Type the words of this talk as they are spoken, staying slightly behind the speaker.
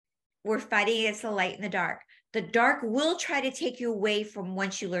we're fighting against the light and the dark. The dark will try to take you away from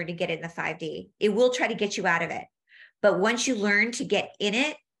once you learn to get in the 5D. It will try to get you out of it. But once you learn to get in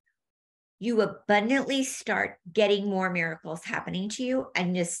it, you abundantly start getting more miracles happening to you,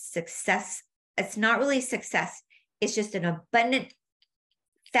 and just success. It's not really success. It's just an abundant,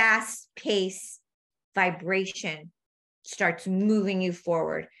 fast pace vibration starts moving you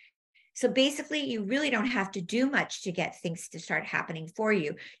forward. So basically, you really don't have to do much to get things to start happening for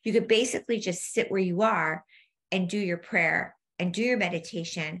you. You could basically just sit where you are and do your prayer and do your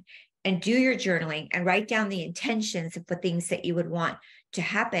meditation and do your journaling and write down the intentions of the things that you would want to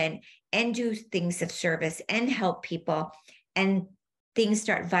happen, and do things of service and help people, and things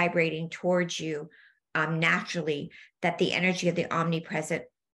start vibrating towards you naturally, that the energy of the omnipresent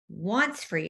wants for